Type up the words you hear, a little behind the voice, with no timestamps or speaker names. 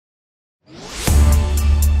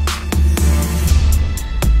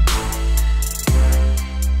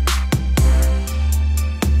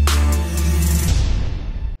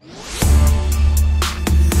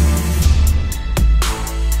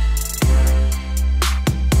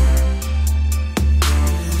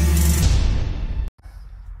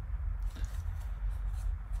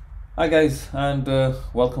Hi guys, and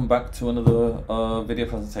welcome back to another video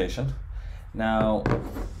presentation. Now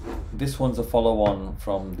this one's a follow-on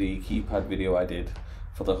from the keypad video I did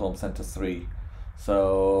for the Home Center 3.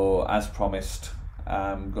 So as promised,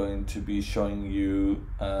 I'm going to be showing you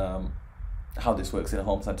how this works in a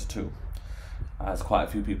Home Center 2, as quite a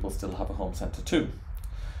few people still have a Home Center 2.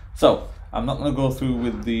 So I'm not going to go through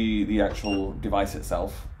with the actual device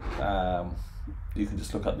itself. You can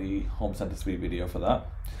just look at the Home Center 3 video for that.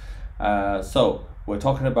 So we're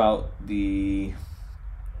talking about the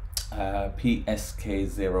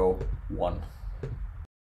PSK01.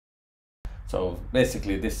 So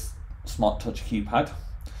basically this smart touch keypad.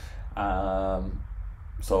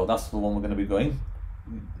 So that's the one we're going to be going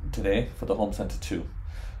today for the Home Center 2.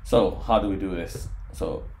 So how do we do this?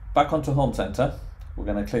 So back onto Home Center, we're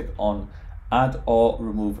going to click on Add or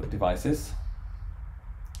Remove Devices,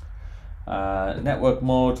 Network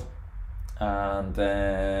Mode, and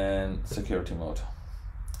then Security Mode.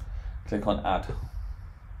 Click on Add.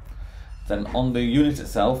 Then on the unit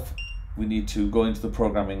itself, we need to go into the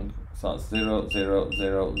programming. So that's 0, 0,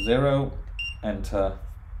 0, 0, enter,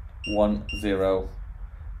 1, 0,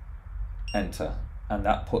 enter. And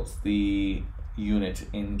that puts the unit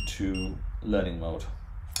into learning mode.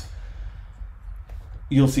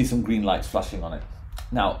 You'll see some green lights flashing on it.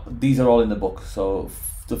 Now, these are all in the book. So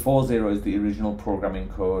the 40 is the original programming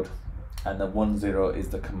code, and the 10 is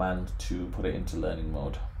the command to put it into learning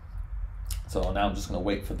mode. So now I'm just going to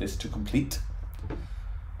wait for this to complete.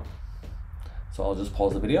 So I'll just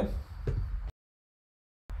pause the video.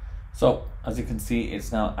 So as you can see,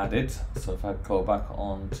 it's now added. So if I go back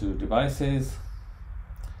on to devices,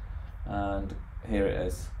 and here it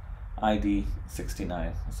is, ID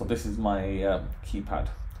 69. So this is my keypad.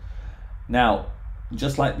 Now,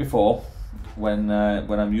 just like before, when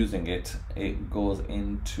I'm using it, it goes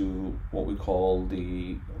into what we call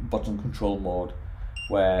the button control mode,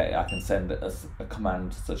 where I can send a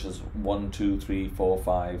command such as 1, 2, 3, 4,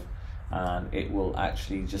 5, and it will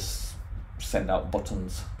actually just send out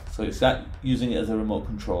buttons. So it's that using it as a remote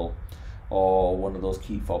control or one of those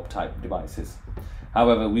key fob type devices.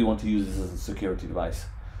 However, we want to use this as a security device.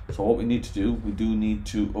 So what we need to do, we do need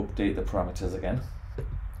to update the parameters again.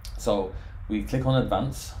 So we click on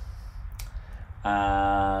Advanced,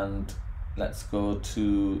 and let's go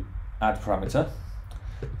to Add Parameter.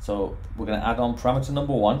 So we're going to add on parameter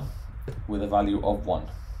number 1 with a value of 1,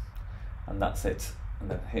 and that's it. And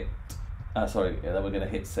then hit, then we're going to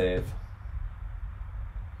hit Save.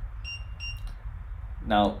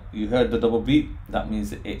 Now you heard the double beep, that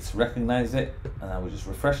means it's recognized it, and then we just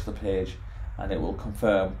refresh the page and it will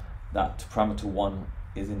confirm that parameter 1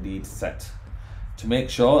 is indeed set. To make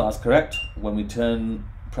sure that's correct, when we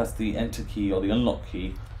press the enter key or the unlock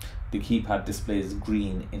key, the keypad displays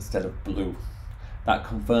green instead of blue. That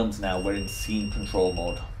confirms now we're in scene control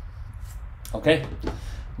mode. Okay,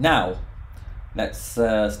 now let's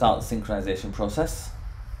start the synchronization process.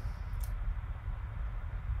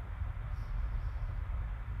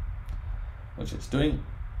 Which it's doing.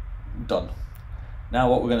 Done. Now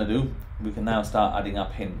what we're going to do, we can now start adding our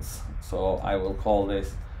pins. So I will call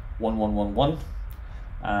this 1111,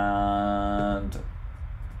 and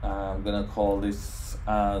I'm going to call this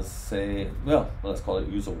as, say, well, let's call it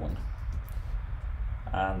user 1.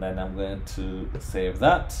 And then I'm going to save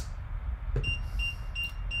that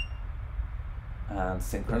and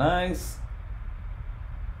synchronize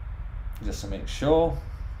just to make sure.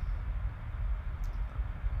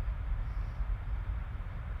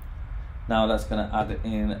 Now that's going to add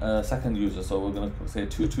in a second user, so we're going to say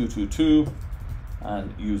 2222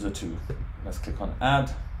 and user 2. Let's click on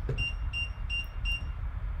Add.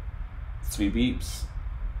 3 beeps,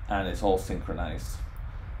 and it's all synchronized.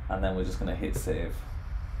 And then we're just going to hit Save.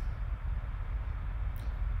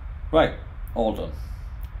 Right, all done.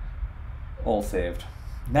 All saved.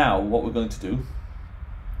 Now what we're going to do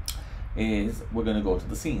is we're going to go to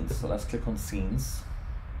the scenes. So let's click on Scenes.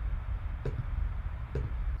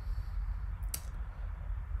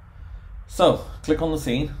 So click on the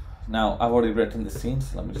scene. Now I've already written this scene,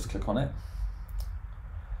 so let me just click on it.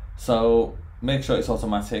 So make sure it's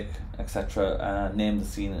automatic, etc. Name the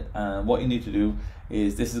scene. What you need to do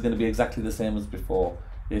is, this is going to be exactly the same as before.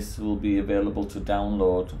 This will be available to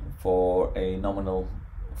download for a nominal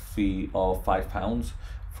fee of £5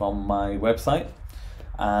 from my website,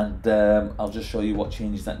 and I'll just show you what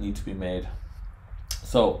changes that need to be made.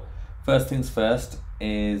 So first things first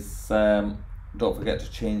is don't forget to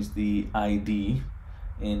change the ID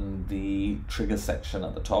in the trigger section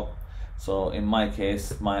at the top. So in my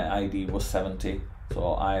case, my ID was 70,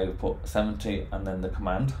 so I put 70 and then the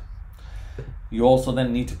command. You also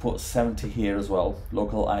then need to put 70 here as well,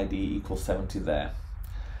 local ID equals 70 there.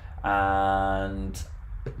 And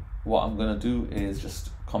what I'm going to do is just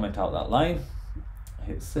comment out that line,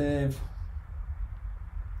 hit save.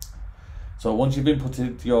 So once you've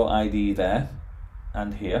inputted your ID there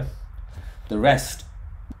and here, the rest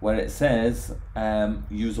where it says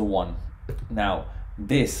user 1, now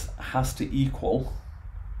this has to equal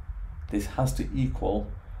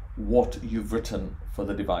what you've written for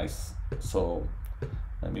the device. So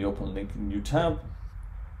let me open link in new tab,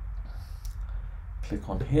 click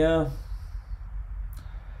on here.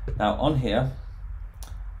 Now on here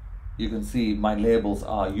you can see my labels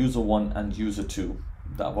are user 1 and user 2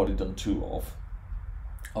 that I've already done 2 of.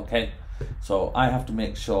 Okay, so I have to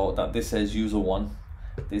make sure that this says user 1,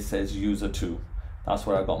 this says user 2. That's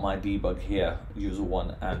where I got my debug here, user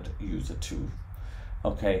 1 and user 2.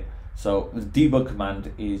 Okay, so the debug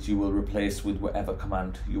command is you will replace with whatever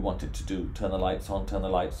command you want it to do. Turn the lights on, turn the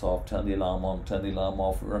lights off, turn the alarm on, turn the alarm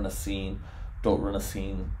off, run a scene, don't run a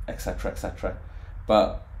scene, etc, etc.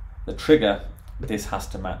 But the trigger, this has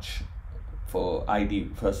to match for ID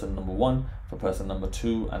person number 1, for person number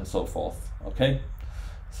 2, and so forth. Okay,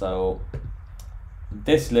 so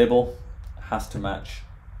this label has to match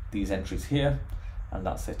these entries here, and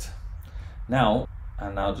that's it. Now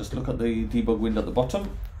just look at the debug window at the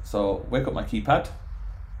bottom. So wake up my keypad,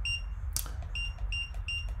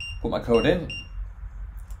 put my code in,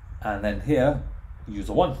 and then here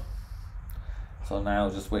user 1. So now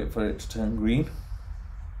just wait for it to turn green.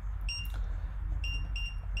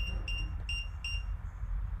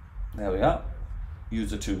 There we are,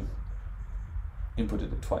 user 2,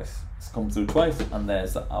 inputted it twice. It's come through twice, and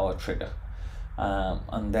there's our trigger.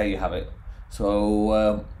 And there you have it.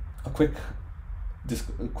 So a quick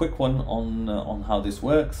one on how this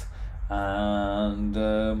works,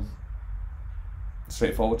 and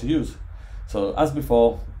straightforward to use. So as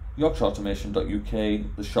before,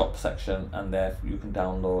 yorkshireautomation.uk, the shop section, and there you can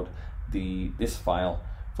download this file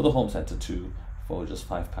for the Home Center 2 for just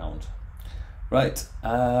 £5. Right,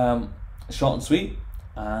 short and sweet,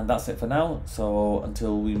 and that's it for now. So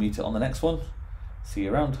until we meet it on the next one, see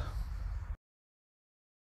you around.